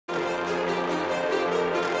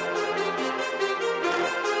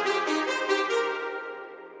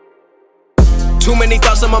Too many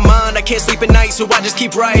thoughts on my mind, I can't sleep at night, so I just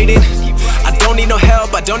keep writing. I don't need no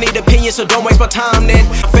help, I don't need opinions, so don't waste my time then.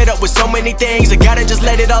 I'm fed up with so many things, I gotta just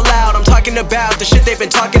let it all out. I'm talking about the shit they've been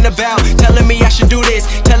talking about, telling me I should do this,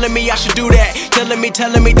 telling me I should do that, telling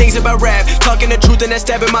me things about rap, talking the truth and that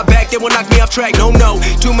stab in my back that will knock me off track. No,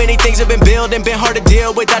 too many things have been building, been hard to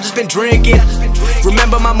deal with, I just been drinking.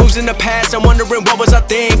 Remember my moves in the past, I'm wondering what was I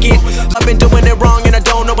thinking. I've been doing it wrong and I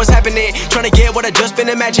don't know what's happening, trying to get what I just been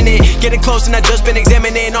imagining, getting close and I just been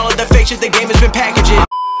examining all of the fake shit the game has been packaging.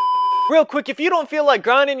 Real quick, if you don't feel like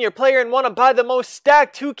grinding your player and want to buy the most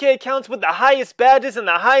stacked 2K accounts with the highest badges and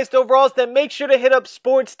the highest overalls, then make sure to hit up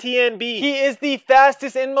SportsTNB. He is the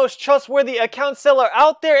fastest and most trustworthy account seller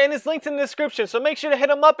out there, and his link's in the description, so make sure to hit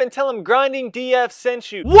him up and tell him Grinding DF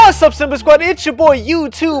sent you. What's up, Simba Squad? It's your boy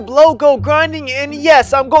YouTube Logo Grinding, and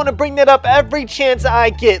yes, I'm going to bring that up every chance I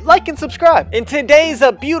get. Like and subscribe. And today's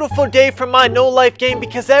a beautiful day for my no-life game,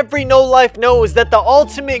 because every no-life knows that the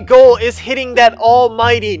ultimate goal is hitting that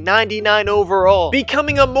almighty 99 overall,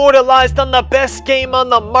 becoming immortalized on the best game on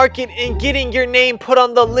the market, and getting your name put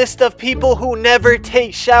on the list of people who never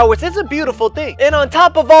take showers. It's a beautiful thing. And on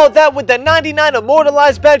top of all that, with the 99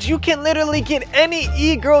 immortalized badge, you can literally get any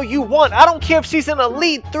e-girl you want. I don't care if she's an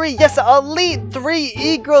Elite 3. Yes, Elite 3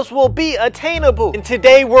 e-girls will be attainable. And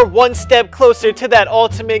today we're one step closer to that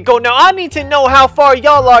ultimate goal. Now I need to know how far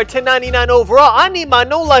y'all are to 99 overall. I need my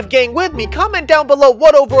no-life gang with me. Comment down below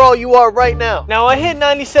what overall you are right now. Now I hit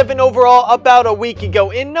 97 overall about a week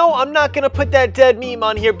ago, and no, I'm not gonna put that dead meme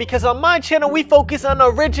on here, because on my channel we focus on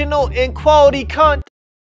original and quality content.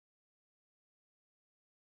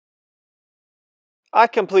 I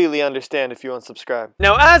completely understand if you unsubscribe.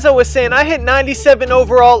 Now, as I was saying, I hit 97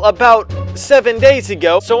 overall about 7 days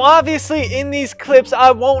ago, so obviously in these clips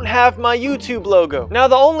I won't have my YouTube logo. Now,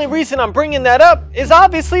 the only reason I'm bringing that up is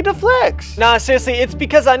obviously to flex. Nah, seriously, it's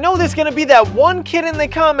because I know there's gonna be that one kid in the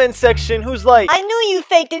comment section who's like, I knew you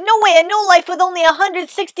faked it. No way a no-life with only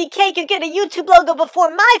 160K could get a YouTube logo before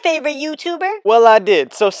my favorite YouTuber. well, I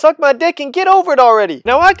did, so suck my dick and get over it already.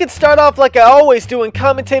 Now, I could start off like I always do and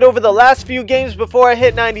commentate over the last few games before I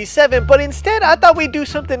hit 97, but instead I thought we'd do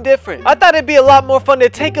something different. I thought it'd be a lot more fun to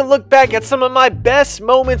take a look back at some of my best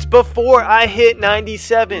moments before I hit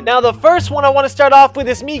 97. Now, the first one I want to start off with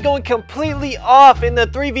is me going completely off in the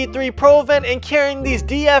 3v3 pro event and carrying these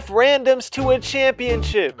DF randoms to a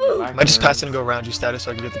championship. Am I just passing and go around you status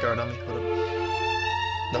so I can get the guard on me? Hold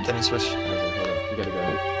up. Nope, then you switch. Hold on. You gotta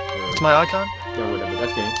go. It's my icon? Yeah, whatever.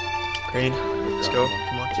 That's green. Green. Let's go.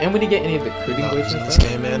 Come on. And we didn't get any of the critting glitches in this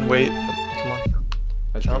game, man. Wait. Come on.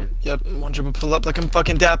 That's Jump. green. Yep. One dribble pull up like I'm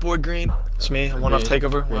fucking Dapboard green. It's me. One off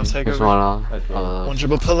takeover. One off takeover. One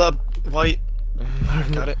dribble pull up. White.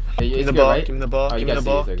 Got it. Give me the ball. Give me the ball. Give me the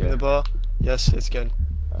ball. Give me the ball. Yes, it's good.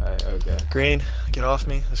 Alright, okay. Green. Get off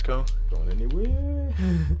me. Let's go. Going anywhere.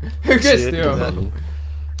 Good still.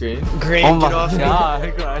 Green. Green. Oh get off God.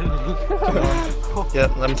 me. Come on.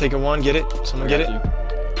 Yeah, let me take a one. Get it. Someone get it.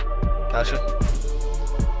 Gotcha.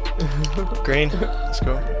 Green. Let's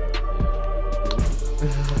go.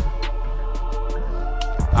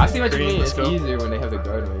 I see what Green, you mean. It's go. easier when they have the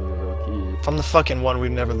guard on you, low key. If I'm the fucking one,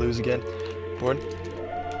 we'd never lose again. Board.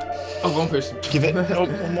 Oh, one person. Give it. Nope,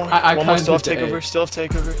 one more. I one more. Still have takeover. Still have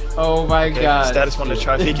takeover. Oh my Okay, God. Status wanted to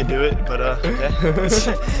try if he could do it, but okay. It's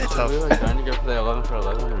tough. Are we like trying to go for the 11 for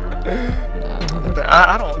 11 or? But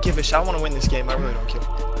I don't give a shit. I want to win this game. I really don't care.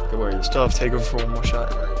 Good work. Still have takeover for one more shot.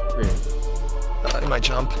 Green. It might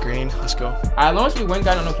jump. Green. Let's go. As long as we win,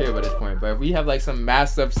 God, I don't care about this point. But if we have like some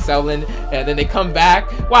massive selling and then they come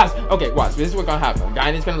back, watch. Okay, watch. This is what's gonna happen. Guy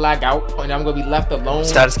is gonna lag out, and I'm gonna be left alone.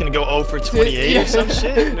 Status gonna go 0 for 28 or some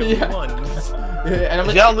shit. No, Yeah. we won. And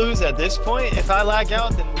If y'all lose at this point, if I lag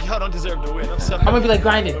out, then y'all don't deserve to win. I'm sorry. I'm gonna be like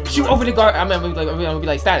grinding, shoot over the guard. I'm gonna be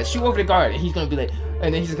like status, shoot over the guard, and he's gonna be like,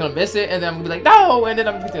 and then he's gonna miss it, and then I'm gonna be like no, and then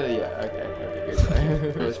I'm gonna be like, yeah, okay, good.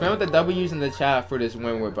 Spam with the W's in the chat for this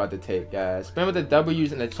win we're about to take, guys. Spam with the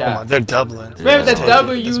W's in the chat. Come on, they're doubling. Spam with the Yeah.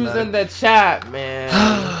 W's in the chat, man.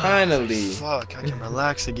 Finally. Fuck, I can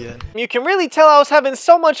relax again. you can really tell I was having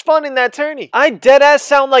so much fun in that tourney. I deadass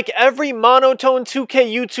sound like every monotone 2K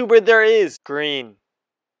YouTuber there is. Green.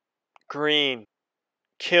 Green.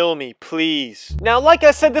 Kill me, please. Now, like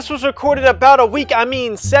I said, this was recorded about a week,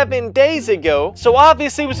 7 days ago. So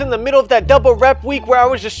obviously it was in the middle of that double rep week where I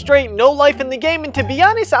was just straight no life in the game, and to be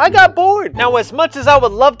honest, I got bored. Now, as much as I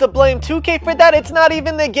would love to blame 2K for that, it's not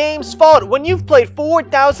even the game's fault. When you've played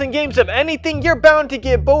 4,000 games of anything, you're bound to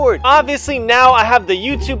get bored. Obviously, now I have the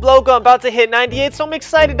YouTube logo. I'm about to hit 98, so I'm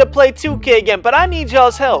excited to play 2K again, but I need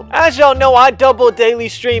y'all's help. As y'all know, I double daily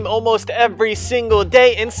stream almost every single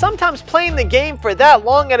day, and sometimes playing the game for that long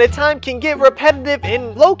long at a time can get repetitive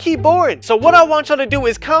and low-key boring. So what I want y'all to do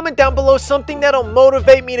is comment down below something that'll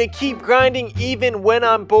motivate me to keep grinding even when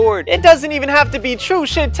I'm bored. It doesn't even have to be true.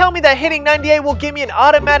 Shit, tell me that hitting 98 will give me an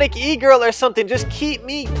automatic e-girl or something. Just keep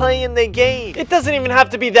me playing the game. It doesn't even have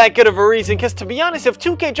to be that good of a reason, because to be honest, if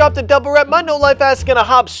 2K dropped a double rep, my no-life ass is gonna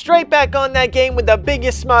hop straight back on that game with the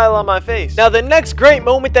biggest smile on my face. Now, the next great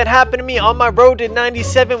moment that happened to me on my road to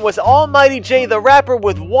 97 was Almighty J, the rapper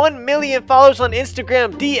with 1 million followers on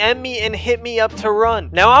Instagram, DM me and hit me up to run.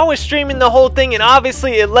 Now, I was streaming the whole thing, and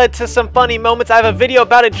obviously it led to some funny moments. I have a video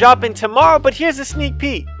about it dropping tomorrow, but here's a sneak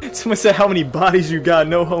peek. Someone said how many bodies you got,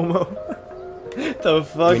 no homo. The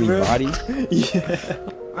fuck, many bro? bodies? Yeah.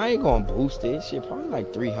 I ain't gonna boost it. Shit, probably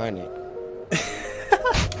like 300.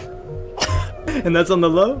 And that's on the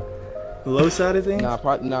low? The low side of things? Nah,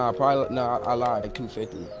 I lied. Like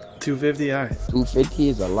 250. 250, alright. 250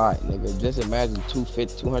 is a lot, nigga. Just imagine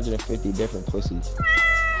 250 different pussies.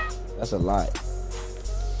 That's a lot.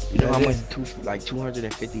 You know how much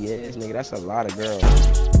 250 is, nigga? That's a lot of girls.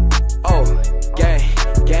 Oh, gang.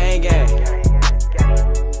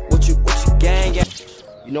 What you gang?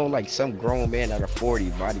 You know, like some grown man at a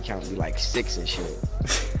 40 body count be like 6 and shit.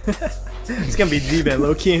 It's gonna be G-Man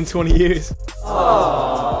low-key in 20 years.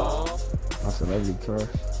 Aww. My celebrity crush.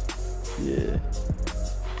 Yeah.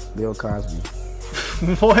 Bill Cosby.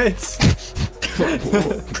 What?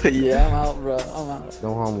 Yeah, I'm out, bro. I'm out.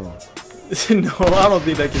 No homo. No, I don't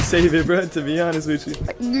think that can save it, bro, to be honest with you.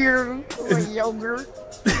 Yogurt.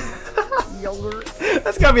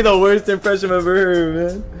 That's gotta be the worst impression I've ever heard,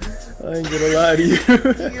 man. I ain't gonna lie to you.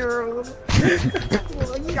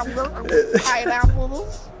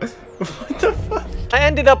 What the fuck? I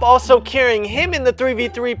ended up also carrying him in the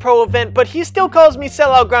 3v3 pro event, but he still calls me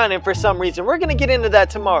sellout grinding for some reason. We're gonna get into that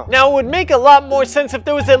tomorrow. Now, it would make a lot more sense if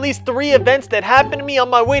there was at least 3 events that happened to me on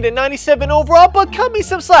my way to 97 overall, but cut me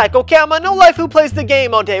some slack, okay? I'm a no-life who plays the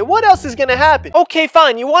game all day. What else is gonna happen? Okay,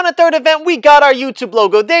 fine, you want a 3rd event? We got our YouTube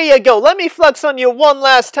logo. There you go. Let me flex on you one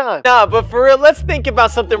last time. Nah, but for real, let's think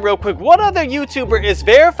about something real quick. What other YouTuber is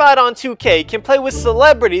verified on 2K, can play with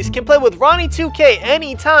celebrities, can play with Ronnie 2K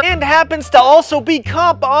anytime, and happens to also be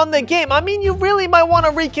comp on the game? I mean, you really might want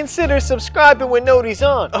to reconsider subscribing when Noti's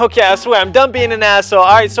on. Okay, I swear, I'm done being an asshole.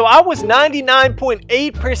 Alright, so I was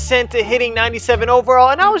 99.8% to hitting 97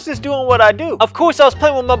 overall, and I was just doing what I do. Of course, I was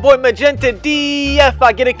playing with my boy Magenta DF.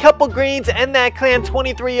 I get a couple greens and that clan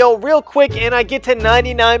 23-0 real quick, and I get to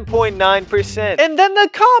 99.9%. And then the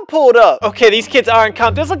comp pulled up. Okay, these kids aren't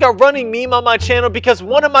comp. There's like a running meme on my channel because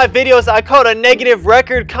one of my videos I called a negative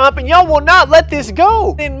record comp, and y'all will not let this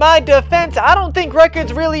go. In my defense, I don't think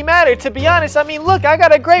records really matter, to be honest. I mean, look, I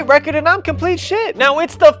got a great record and I'm complete shit. Now,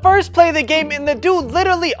 it's the first play of the game and the dude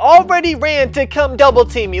literally already ran to come double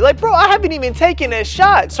team me. Like, bro, I haven't even taken a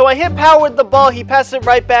shot. So I hit power with the ball, he passed it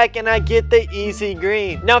right back, and I get the easy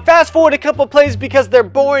green. Now, fast forward a couple plays because they're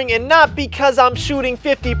boring and not because I'm shooting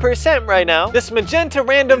 50% right now. This Magenta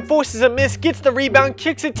random forces a miss, gets the rebound,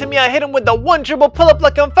 kicks it to me. I hit him with the 1 dribble pull up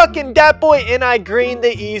like I'm fucking dat boy, and I green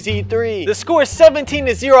the easy 3. The score is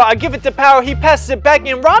 17-0. I give it to power, he passes it back,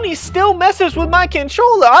 and Ronnie still messes with my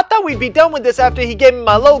controller. I thought we'd be done with this after he gave me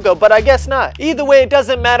my logo, but I guess not. Either way, it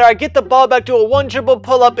doesn't matter. I get the ball back to a 1 dribble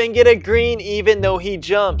pull up and get a green even though he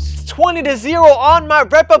jumps. It's 20-0 on my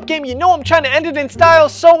rep up game. You know I'm trying to end it in style,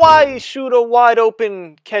 so I shoot a wide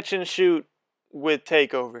open catch and shoot with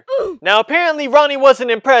takeover. Now, apparently Ronnie wasn't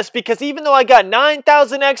impressed because even though I got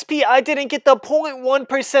 9,000 XP, I didn't get the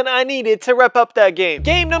 0.1% I needed to rep up that game.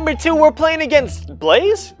 Game number 2, we're playing against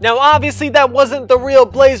Blaze. Now, obviously that wasn't the real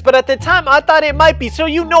Blaze, but at the time I thought it might be, so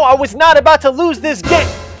you know I was not about to lose this game.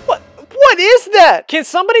 What is that? Can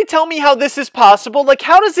somebody tell me how this is possible? Like,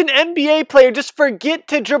 how does an NBA player just forget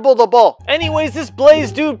to dribble the ball? Anyways, this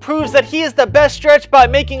Blaze dude proves that he is the best stretch by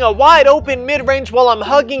making a wide open mid-range while I'm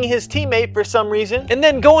hugging his teammate for some reason, and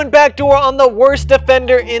then going backdoor on the worst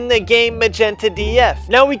defender in the game, Magenta DF.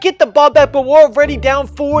 Now we get the ball back, but we're already down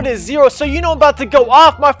 4-0, so you know I'm about to go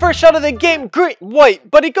off. My first shot of the game, green,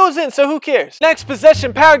 white, but it goes in, so who cares? Next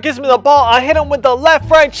possession, power gives me the ball. I hit him with the left,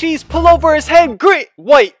 right cheese, pull over his head, green,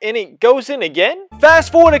 white, and it goes in again.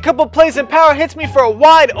 Fast forward a couple plays and power hits me for a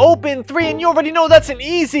wide open 3, and you already know that's an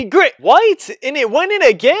easy grit. White, and it went in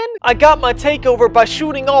again? I got my takeover by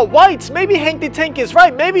shooting all whites. Maybe Hank the Tank is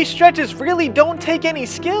right. Maybe stretches really don't take any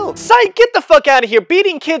skill. Psych, get the fuck out of here.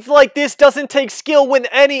 Beating kids like this doesn't take skill with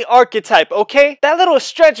any archetype, okay? That little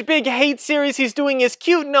stretch big hate series he's doing is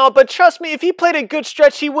cute and all, but trust me, if he played a good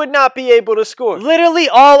stretch, he would not be able to score. Literally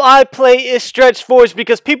all I play is stretch 4s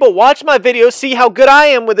because people watch my videos, see how good I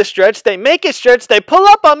am with a stretch, stretch, they make it stretch, they pull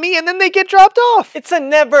up on me, and then they get dropped off. It's a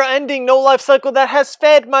never-ending no-life cycle that has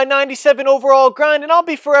fed my 97 overall grind, and I'll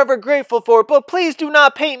be forever grateful for it, but please do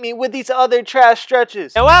not paint me with these other trash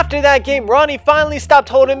stretches. Now after that game, Ronnie finally stopped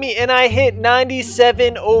holding me, and I hit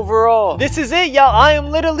 97 overall. This is it, y'all. I am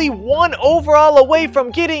literally 1 overall away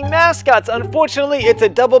from getting mascots. Unfortunately, it's a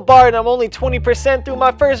double bar, and I'm only 20% through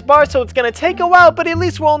my first bar, so it's gonna take a while, but at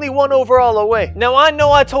least we're only 1 overall away. Now I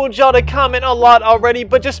know I told y'all to comment a lot already,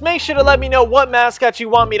 but just make sure to let me know what mascots you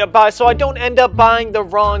want me to buy so I don't end up buying the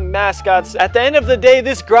wrong mascots. At the end of the day,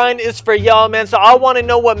 this grind is for y'all, man, so I want to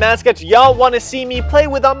know what mascots y'all want to see me play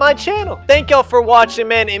with on my channel. Thank y'all for watching,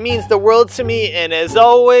 man. It means the world to me, and as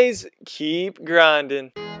always, keep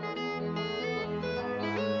grinding.